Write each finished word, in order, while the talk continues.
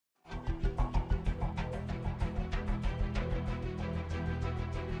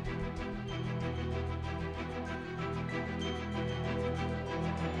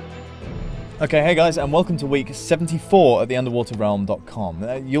Okay, hey guys, and welcome to week 74 at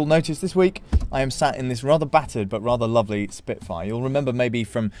theunderwaterrealm.com. You'll notice this week I am sat in this rather battered but rather lovely Spitfire. You'll remember maybe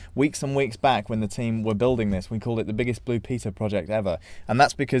from weeks and weeks back when the team were building this, we called it the biggest Blue Peter project ever. And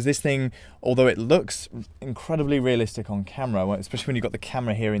that's because this thing, although it looks incredibly realistic on camera, especially when you've got the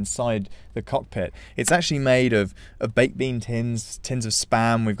camera here inside the cockpit, it's actually made of baked bean tins of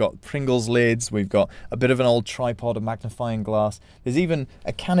Spam, we've got Pringles lids, we've got a bit of an old tripod, a magnifying glass. There's even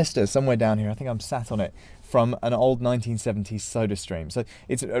a canister somewhere down here, I think I'm sat on it, from an old 1970s soda stream. So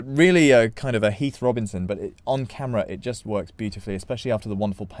it's really a kind of a Heath Robinson, but on camera it just works beautifully, especially after the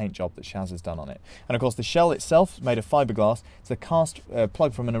wonderful paint job that Shaz has done on it. And of course the shell itself is made of fiberglass. It's a cast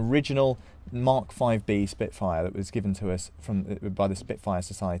plug from an original Mark 5B Spitfire that was given to us by the Spitfire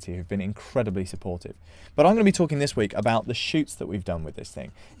Society, who've been incredibly supportive. But I'm going to be talking this week about the shoots that we've done with this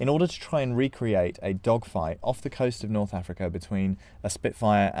thing in order to try and recreate a dogfight off the coast of North Africa between a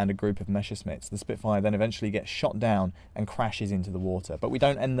Spitfire and a group of Messerschmitts. The Spitfire then eventually gets shot down and crashes into the water. But we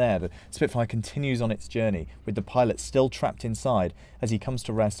don't end there. The Spitfire continues on its journey with the pilot still trapped inside as he comes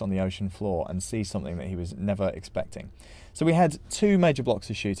to rest on the ocean floor and sees something that he was never expecting. So we had two major blocks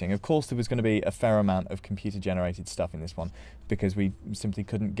of shooting. Of course there was going to be a fair amount of computer generated stuff in this one because we simply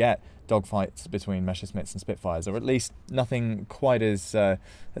couldn't get dogfights between Messerschmitts and Spitfires, or at least nothing quite as,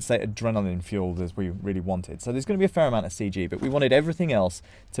 let's say, adrenaline fueled as we really wanted. So there's going to be a fair amount of CG, but we wanted everything else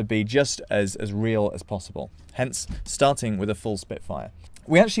to be just as real as possible, hence starting with a full Spitfire.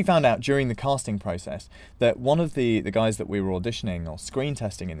 We actually found out during the casting process that one of the guys that we were auditioning, or screen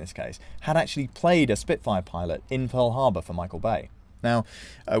testing in this case, had actually played a Spitfire pilot in Pearl Harbor for Michael Bay. Now,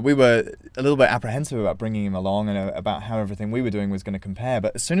 we were a little bit apprehensive about bringing him along and about how everything we were doing was going to compare,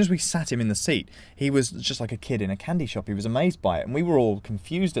 but as soon as we sat him in the seat, he was just like a kid in a candy shop. He was amazed by it, and we were all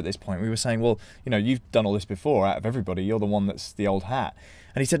confused at this point. We were saying, well, you know, you've done all this before. Out of everybody, you're the one that's the old hat.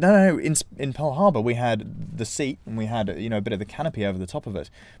 And he said, no, in Pearl Harbor we had the seat and we had, you know, a bit of the canopy over the top of it,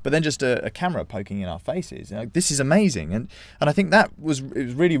 but then just a camera poking in our faces. You know, this is amazing, and I think it was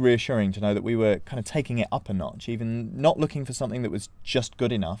really reassuring to know that we were kind of taking it up a notch, even not looking for something that was just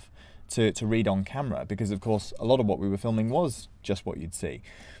good enough to read on camera, because of course a lot of what we were filming was just what you'd see.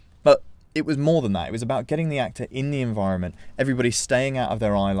 But it was more than that. It was about getting the actor in the environment, everybody staying out of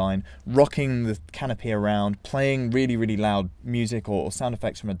their eye line, rocking the canopy around, playing really, really loud music or sound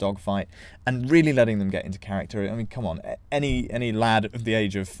effects from a dogfight, and really letting them get into character. I mean, come on, any lad of the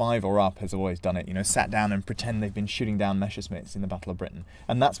age of 5 or up has always done it, you know, sat down and pretend they've been shooting down Messerschmitts in the Battle of Britain.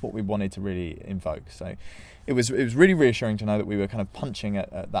 And that's what we wanted to really invoke. So it was really reassuring to know that we were kind of punching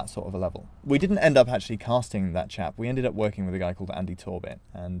at that sort of a level. We didn't end up actually casting that chap. We ended up working with a guy called Andy Torbit,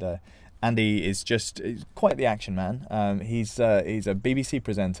 and Andy is just quite the action man. He's a BBC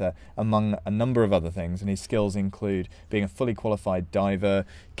presenter, among a number of other things, and his skills include being a fully qualified diver,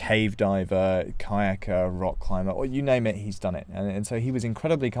 cave diver, kayaker, rock climber, or you name it, he's done it. And so he was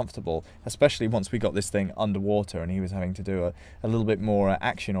incredibly comfortable, especially once we got this thing underwater and he was having to do a little bit more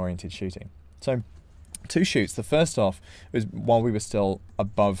action-oriented shooting. So, two shoots. The first off was while we were still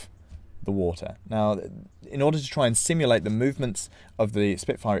above the water. Now, in order to try and simulate the movements of the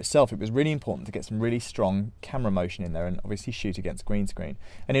Spitfire itself, it was really important to get some really strong camera motion in there and obviously shoot against green screen.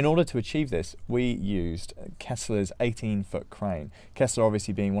 And in order to achieve this, we used Kessler's 18-foot crane. Kessler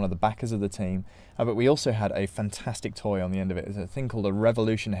obviously being one of the backers of the team, but we also had a fantastic toy on the end of it. It's a thing called a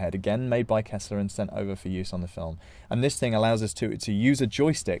revolution head, again made by Kessler and sent over for use on the film. And this thing allows us to use a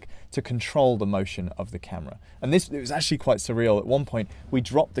joystick to control the motion of the camera. And it was actually quite surreal. At one point, we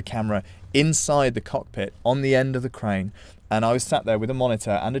dropped the camera inside the cockpit on the end of the crane, and I was sat there with a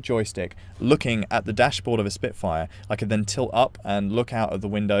monitor and a joystick looking at the dashboard of a Spitfire. I could then tilt up and look out of the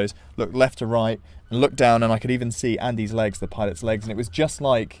windows, look left to right, and look down, and I could even see Andy's legs, the pilot's legs, and it was just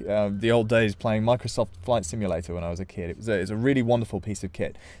like the old days playing Microsoft Flight Simulator when I was a kid. It was a really wonderful piece of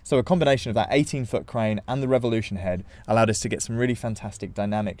kit. So a combination of that 18-foot crane and the revolution head allowed us to get some really fantastic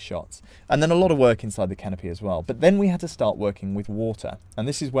dynamic shots, and then a lot of work inside the canopy as well. But then we had to start working with water, and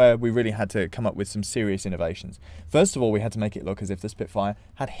this is where we really had to come up with some serious innovations. First of all, we had to make it look as if the Spitfire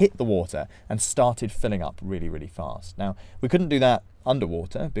had hit the water and started filling up really, really fast. Now, we couldn't do that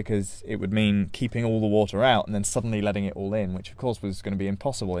underwater because it would mean keeping all the water out and then suddenly letting it all in, which of course was going to be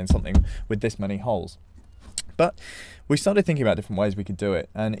impossible in something with this many holes. But we started thinking about different ways we could do it,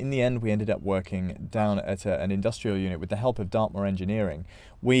 and in the end we ended up working down at an industrial unit with the help of Dartmoor Engineering.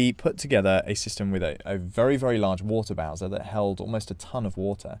 We put together a system with a very, very large water bowser that held almost a ton of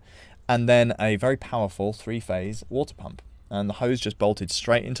water, and then a very powerful 3-phase water pump. and the hose just bolted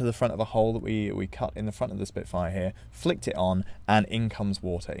straight into the front of a hole that we cut in the front of the Spitfire here, flicked it on, and in comes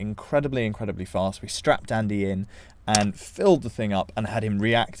water. Incredibly fast. We strapped Andy in and filled the thing up and had him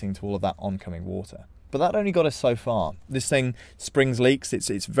reacting to all of that oncoming water. But that only got us so far. This thing springs leaks.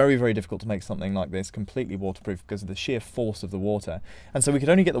 It's very difficult to make something like this completely waterproof because of the sheer force of the water. And so we could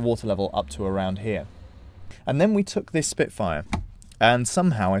only get the water level up to around here. And then we took this Spitfire, and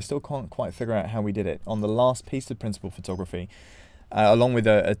somehow, I still can't quite figure out how we did it, on the last piece of principal photography, along with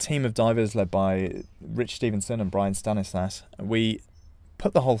a team of divers led by Rich Stevenson and Brian Stanislas, we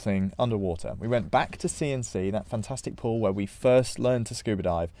put the whole thing underwater. We went back to CNC, that fantastic pool where we first learned to scuba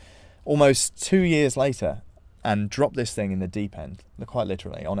dive, almost 2 years later, and dropped this thing in the deep end, quite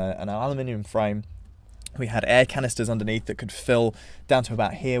literally, on an aluminium frame. We had air canisters underneath that could fill down to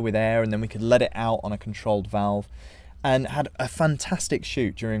about here with air, and then we could let it out on a controlled valve, and had a fantastic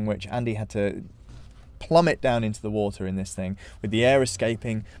shoot during which Andy had to plummet down into the water in this thing with the air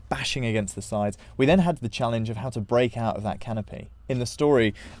escaping, bashing against the sides. We then had the challenge of how to break out of that canopy. In the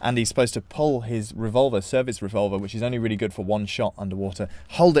story, Andy's supposed to pull his revolver, service revolver, which is only really good for one shot underwater,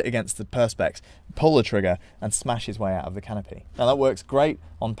 hold it against the perspex, pull the trigger, and smash his way out of the canopy. Now that works great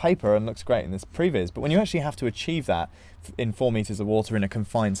on paper and looks great in this previs, but when you actually have to achieve that in 4 meters of water in a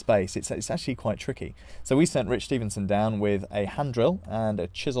confined space, it's actually quite tricky. So we sent Rich Stevenson down with a hand drill and a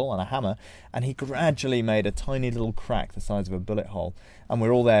chisel and a hammer, and he gradually made a tiny little crack the size of a bullet hole. And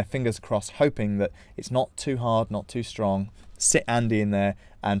we're all there, fingers crossed, hoping that it's not too hard, not too strong. Sit Andy in there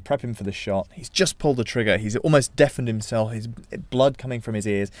and prep him for the shot. He's just pulled the trigger. He's almost deafened himself, his blood coming from his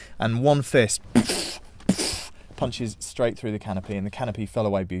ears, and one fist punches straight through the canopy, and the canopy fell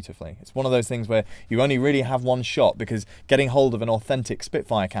away beautifully. It's one of those things where you only really have one shot, because getting hold of an authentic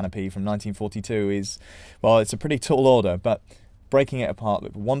Spitfire canopy from 1942 is, well, it's a pretty tall order, but breaking it apart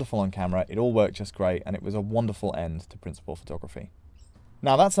looked wonderful on camera. It all worked just great, and it was a wonderful end to principal photography.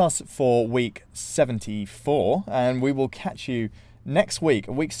 Now that's us for week 74, and we will catch you next week,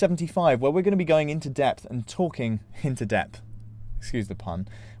 week 75, where we're going to be going into depth and talking into depth. Excuse the pun.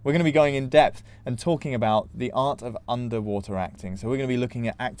 We're going to be going in depth and talking about the art of underwater acting. So we're going to be looking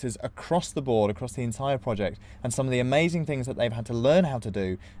at actors across the board, across the entire project, and some of the amazing things that they've had to learn how to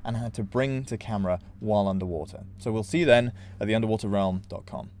do and how to bring to camera while underwater. So we'll see you then at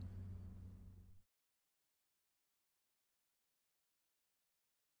theunderwaterrealm.com.